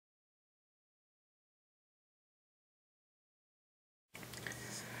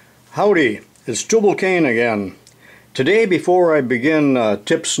Howdy, it's Tubalcain again. Today, before I begin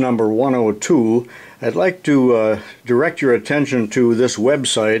tips number 102, I'd like to direct your attention to this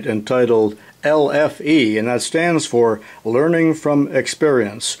website entitled LFE, and that stands for Learning from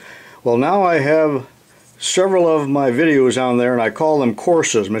Experience. Well, now I have several of my videos on there, and I call them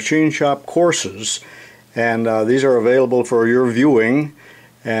courses, machine shop courses, and these are available for your viewing.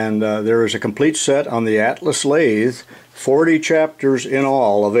 And there is a complete set on the Atlas lathe, 40 chapters in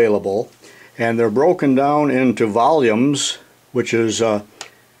all available, and they're broken down into volumes, which is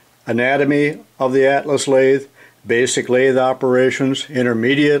anatomy of the Atlas lathe, basic lathe operations,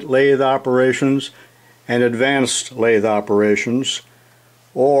 intermediate lathe operations, and advanced lathe operations,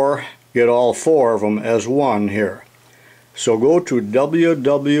 or get all four of them as one here. So go to www.lfe.com,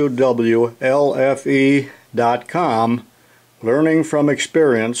 Learning from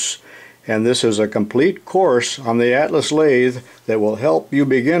Experience, and this is a complete course on the Atlas lathe that will help you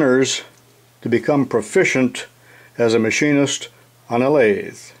beginners to become proficient as a machinist on a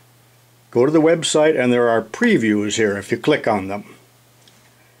lathe. Go to the website and there are previews here if you click on them.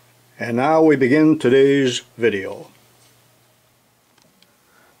 And now we begin today's video.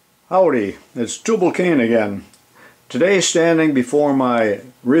 Howdy, it's Tubalcain again. Today, standing before my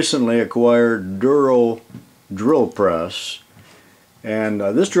recently acquired Duro drill press. And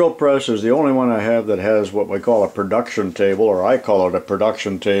this drill press is the only one I have that has what we call a production table, or I call it a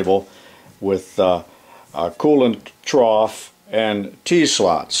production table, with a coolant trough and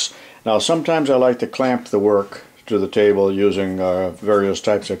T-slots. Now sometimes I like to clamp the work to the table using various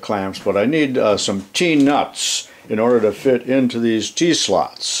types of clamps, but I need some T-nuts in order to fit into these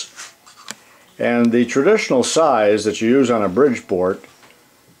T-slots. And the traditional size that you use on a Bridgeport,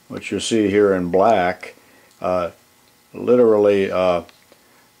 which you see here in black, literally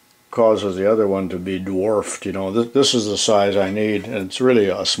causes the other one to be dwarfed. You know, this is the size I need, and it's really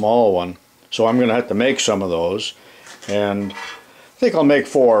a small one. So I'm going to have to make some of those, and I think I'll make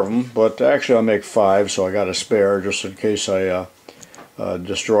 4 of them, but actually I'll make 5, so I got a spare just in case I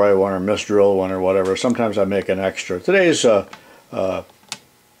destroy one or misdrill one or whatever. Sometimes I make an extra. Today's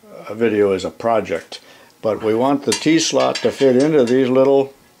video is a project, but we want the T-slot to fit into these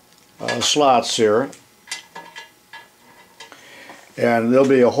little slots here. And there'll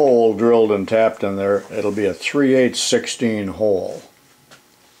be a hole drilled and tapped in there. It'll be a 3/8/16 hole.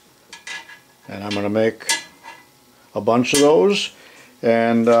 And I'm going to make a bunch of those.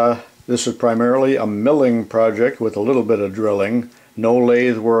 And this is primarily a milling project with a little bit of drilling. No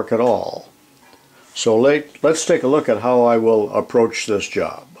lathe work at all. So let's take a look at how I will approach this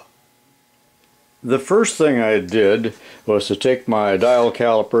job. The first thing I did was to take my dial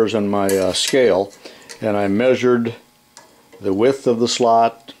calipers and my scale, and I measured the width of the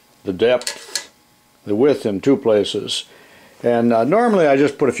slot, the depth, the width in 2 places. And normally I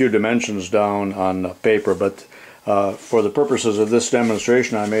just put a few dimensions down on paper, but for the purposes of this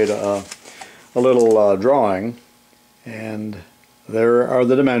demonstration I made a little drawing, and there are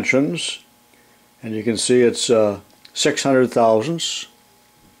the dimensions, and you can see it's 600 thousandths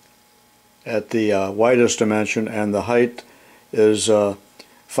at the widest dimension, and the height is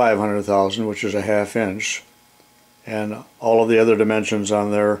 500 thousand, which is a 1/2 inch. And all of the other dimensions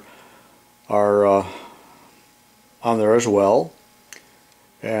on there are on there as well.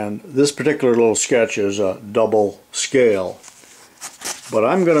 And this particular little sketch is a double scale, but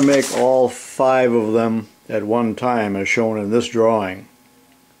I'm going to make all 5 of them at one time as shown in this drawing.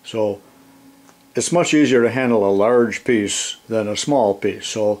 So it's much easier to handle a large piece than a small piece.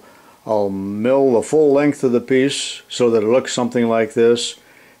 So I'll mill the full length of the piece so that it looks something like this,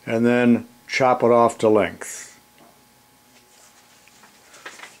 and then chop it off to length.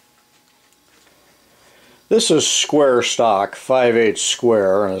 This is square stock, 5/8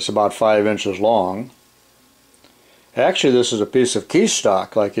 square, and it's about 5 inches long. Actually, this is a piece of key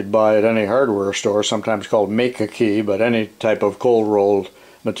stock like you'd buy at any hardware store, sometimes called make-a-key, but any type of cold-rolled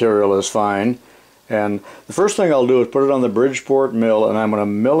material is fine. And the first thing I'll do is put it on the Bridgeport mill, and I'm going to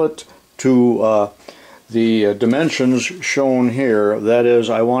mill it to the dimensions shown here. That is,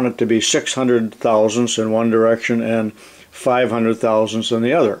 I want it to be 600 thousandths in one direction and 500 thousandths in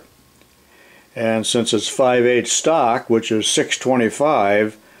the other. And since it's 5/8 stock, which is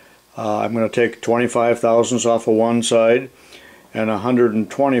 625, I'm going to take 25 thousandths off of one side and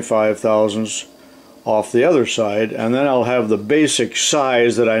 125 thousandths off the other side, and then I'll have the basic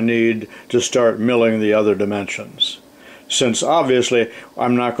size that I need to start milling the other dimensions. Since obviously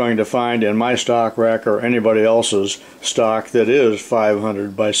I'm not going to find in my stock rack or anybody else's stock that is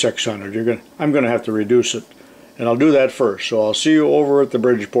 500 by 600, I'm going to have to reduce it. And I'll do that first, so I'll see you over at the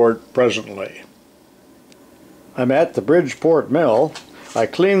Bridgeport presently. I'm at the Bridgeport mill, I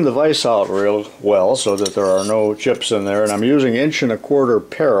cleaned the vise out real well so that there are no chips in there, and I'm using 1¼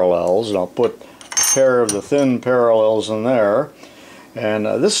 parallels, and I'll put a pair of the thin parallels in there. And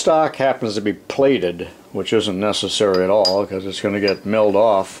this stock happens to be plated, which isn't necessary at all because it's going to get milled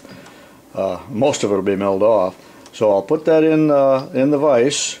off. Most of it will be milled off. So I'll put that in the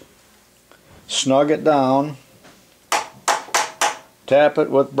vise, snug it down, tap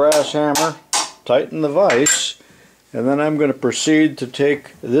it with brass hammer, tighten the vise, and then I'm going to proceed to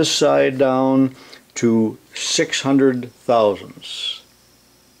take this side down to 600 thousandths.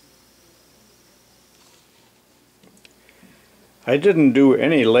 I didn't do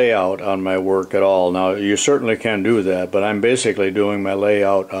any layout on my work at all. Now you certainly can do that, but I'm basically doing my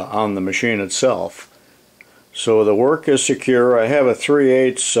layout on the machine itself. So the work is secure. I have a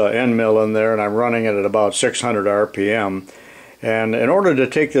 3/8 end mill in there, and I'm running it at about 600 RPM. And in order to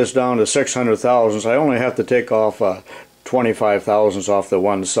take this down to 600 thousandths, I only have to take off 25 thousandths off the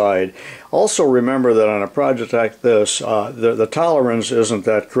one side. Also remember that on a project like this, the tolerance isn't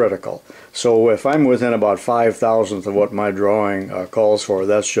that critical. So if I'm within about 5 thousandths of what my drawing calls for,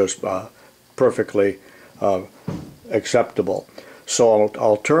 that's just perfectly acceptable. So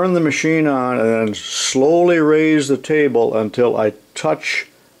I'll turn the machine on and then slowly raise the table until I touch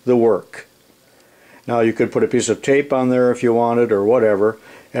the work. Now you could put a piece of tape on there if you wanted or whatever,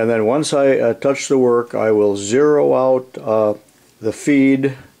 and then once I touch the work, I will zero out the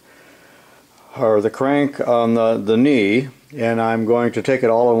feed or the crank on the knee, and I'm going to take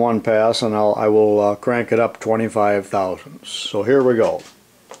it all in one pass, and I will crank it up 25 thousandths. So here we go.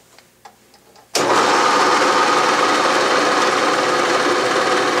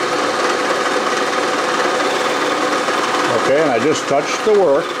 Okay, and I just touched the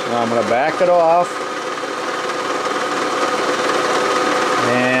work. Now I'm going to back it off,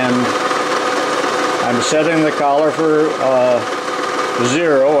 and I'm setting the collar for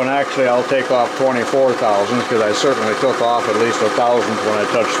 0, and actually I'll take off 24 thousandths because I certainly took off at least 1,000th when I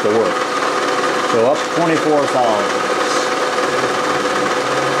touched the work. So up 24 thousandths.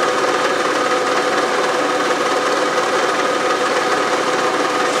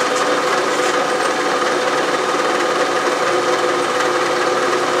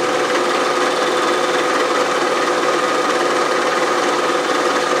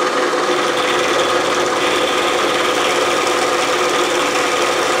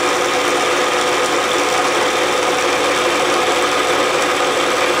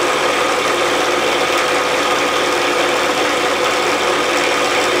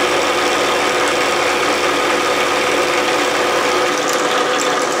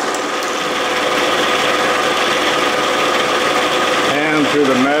 Through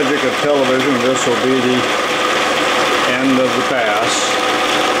the magic of television, this will be the end of the pass.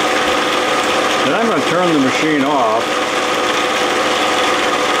 Then I'm going to turn the machine off.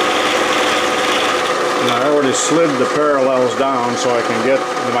 And I already slid the parallels down so I can get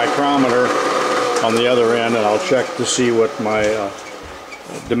the micrometer on the other end, and I'll check to see what my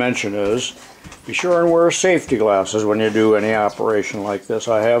dimension is. Be sure and wear safety glasses when you do any operation like this.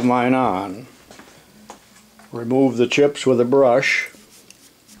 I have mine on. Remove the chips with a brush.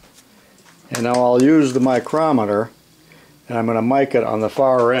 And now I'll use the micrometer, and I'm going to mic it on the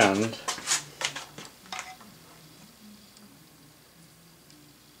far end.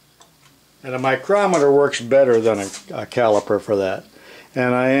 And a micrometer works better than a caliper for that.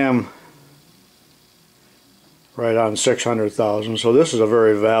 And I am right on 600 thousandths. So this is a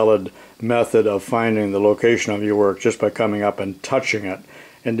very valid method of finding the location of your work just by coming up and touching it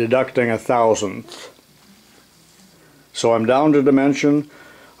and deducting 1,000th. So I'm down to dimension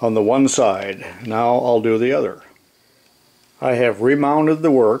on the one side. Now I'll do the other. I have remounted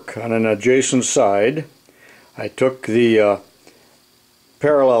the work on an adjacent side. I took the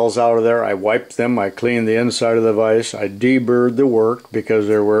parallels out of there, I wiped them, I cleaned the inside of the vise, I deburred the work because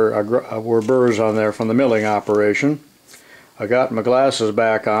there were burrs on there from the milling operation. I got my glasses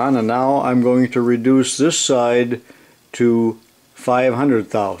back on, and now I'm going to reduce this side to 500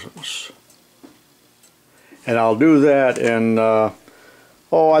 thousandths. And I'll do that in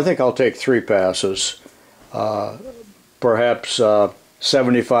I think I'll take 3 passes. Perhaps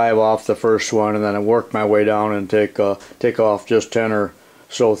 75 off the first one, and then I work my way down and take off just 10 or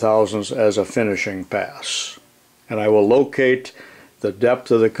so thousandths as a finishing pass. And I will locate the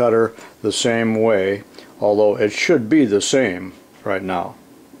depth of the cutter the same way, although it should be the same right now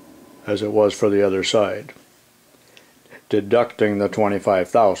as it was for the other side, deducting the 25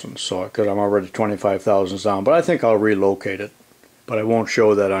 thousandths. So because I'm already 25 thousandths down, but I think I'll relocate it. But I won't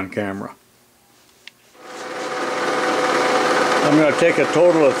show that on camera. I'm going to take a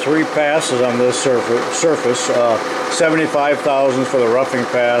total of 3 passes on this surface, 75 thousandths for the roughing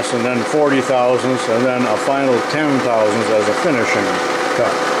pass, and then 40 thousandths, and then a final 10 thousandths as a finishing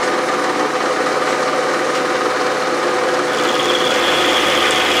cut.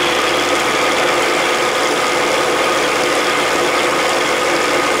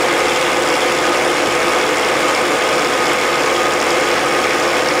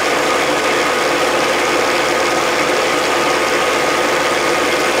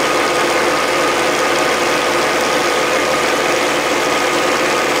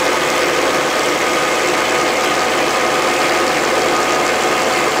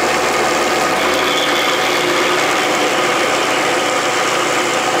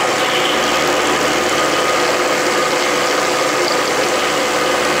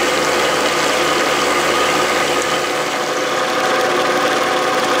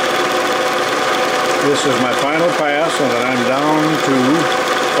 This is my final pass, and then I'm down to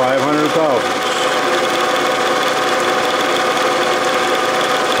 500 thousandths.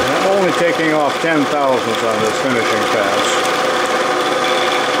 And I'm only taking off 10 thousandths on this finishing pass.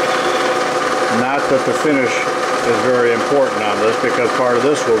 Not that the finish is very important on this, because part of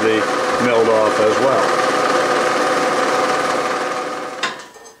this will be milled off as well.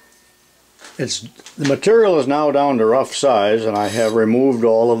 The material is now down to rough size, and I have removed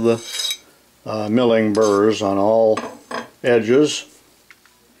all of the milling burrs on all edges,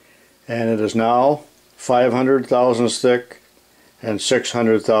 and it is now 500 thousandths thick and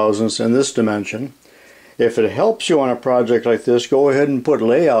 600 thousandths in this dimension. If it helps you on a project like this, go ahead and put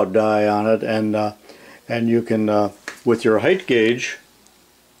layout dye on it, and you can with your height gauge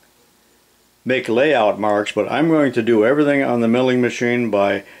make layout marks, but I'm going to do everything on the milling machine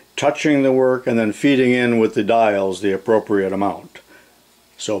by touching the work and then feeding in with the dials the appropriate amount.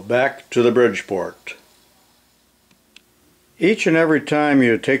 So back to the Bridgeport. Each and every time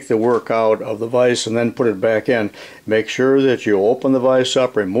you take the work out of the vise and then put it back in, make sure that you open the vise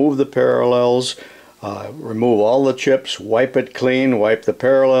up, remove the parallels, remove all the chips, wipe it clean, wipe the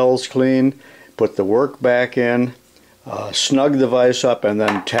parallels clean, put the work back in, snug the vise up, and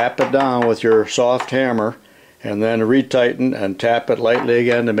then tap it down with your soft hammer, and then retighten and tap it lightly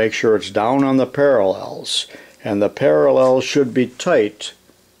again to make sure it's down on the parallels. And the parallels should be tight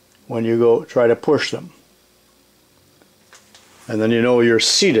when you go try to push them. And then you know you're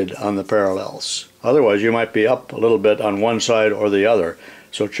seated on the parallels. Otherwise you might be up a little bit on one side or the other.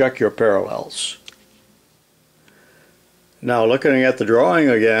 So check your parallels. Now looking at the drawing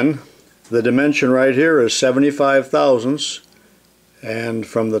again, the dimension right here is 75 thousandths, and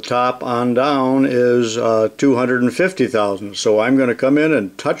from the top on down is 250 thousandths. So I'm going to come in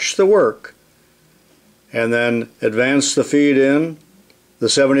and touch the work and then advance the feed in the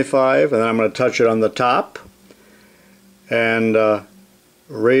 75, and then I'm going to touch it on the top and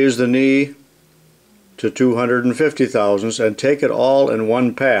raise the knee to 250 thousandths and take it all in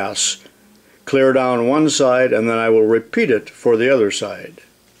one pass, clear down one side, and then I will repeat it for the other side.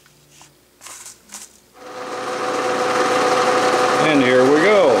 And here we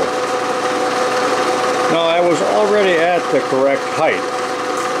go. Now I was already at the correct height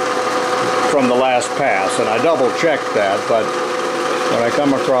from the last pass, and I double checked that, but when I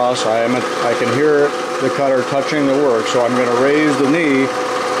come across, I can hear the cutter touching the work, so I'm going to raise the knee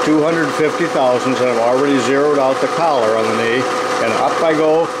 250 thousandths, and I've already zeroed out the collar on the knee, and up I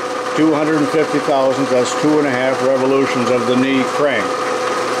go 250 thousandths. That's 2.5 revolutions of the knee crank.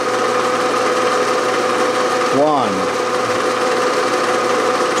 1,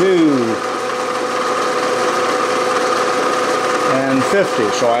 2, and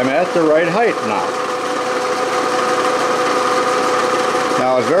 50. So I'm at the right height now.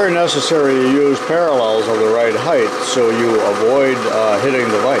 Now it's very necessary to use parallels of the right height so you avoid hitting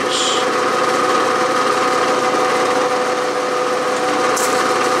the vise.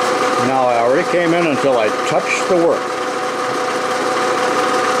 Now I already came in until I touched the work.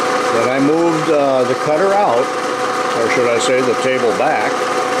 Then I moved the cutter out, or should I say the table back.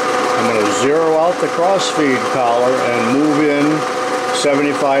 I'm going to zero out the crossfeed collar and move in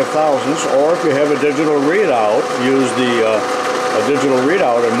 75 thousandths, or if you have a digital readout, use a digital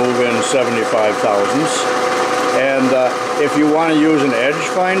readout and move in 75 thousandths. And if you want to use an edge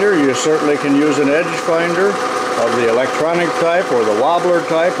finder, you certainly can use an edge finder of the electronic type or the wobbler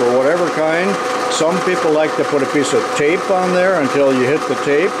type or whatever kind. Some people like to put a piece of tape on there until you hit the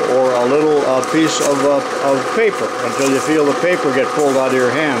tape, or a little piece of paper until you feel the paper get pulled out of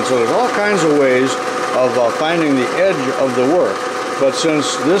your hand. So there's all kinds of ways of finding the edge of the work. But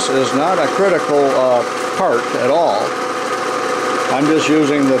since this is not a critical part at all, I'm just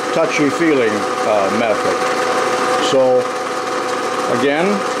using the touchy-feeling method. So Again,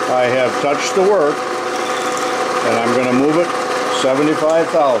 I have touched the work, and I'm going to move it 75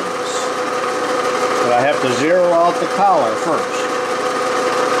 thousandths. But I have to zero out the collar first.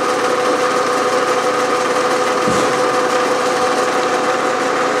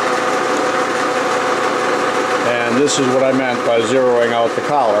 And this is what I meant by zeroing out the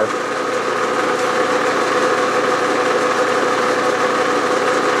collar.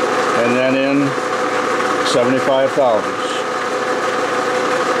 And then in 75 thousandths.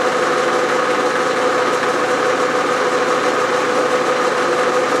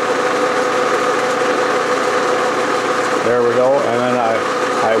 There we go, and then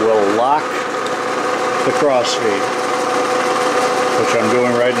I will lock the cross feed, which I'm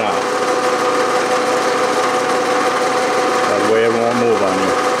doing right now. That way it won't move on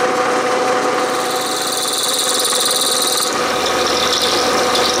you.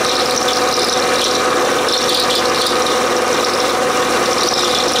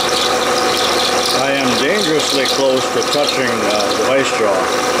 I am dangerously close to touching the vice jaw.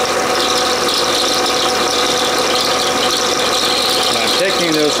 And I'm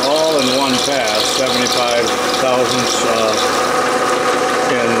taking this all in one pass, 75 thousandths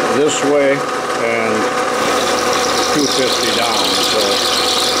in this way and 250 down, so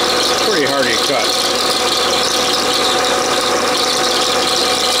pretty hardy cut.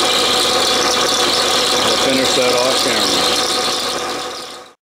 I'll finish that off camera.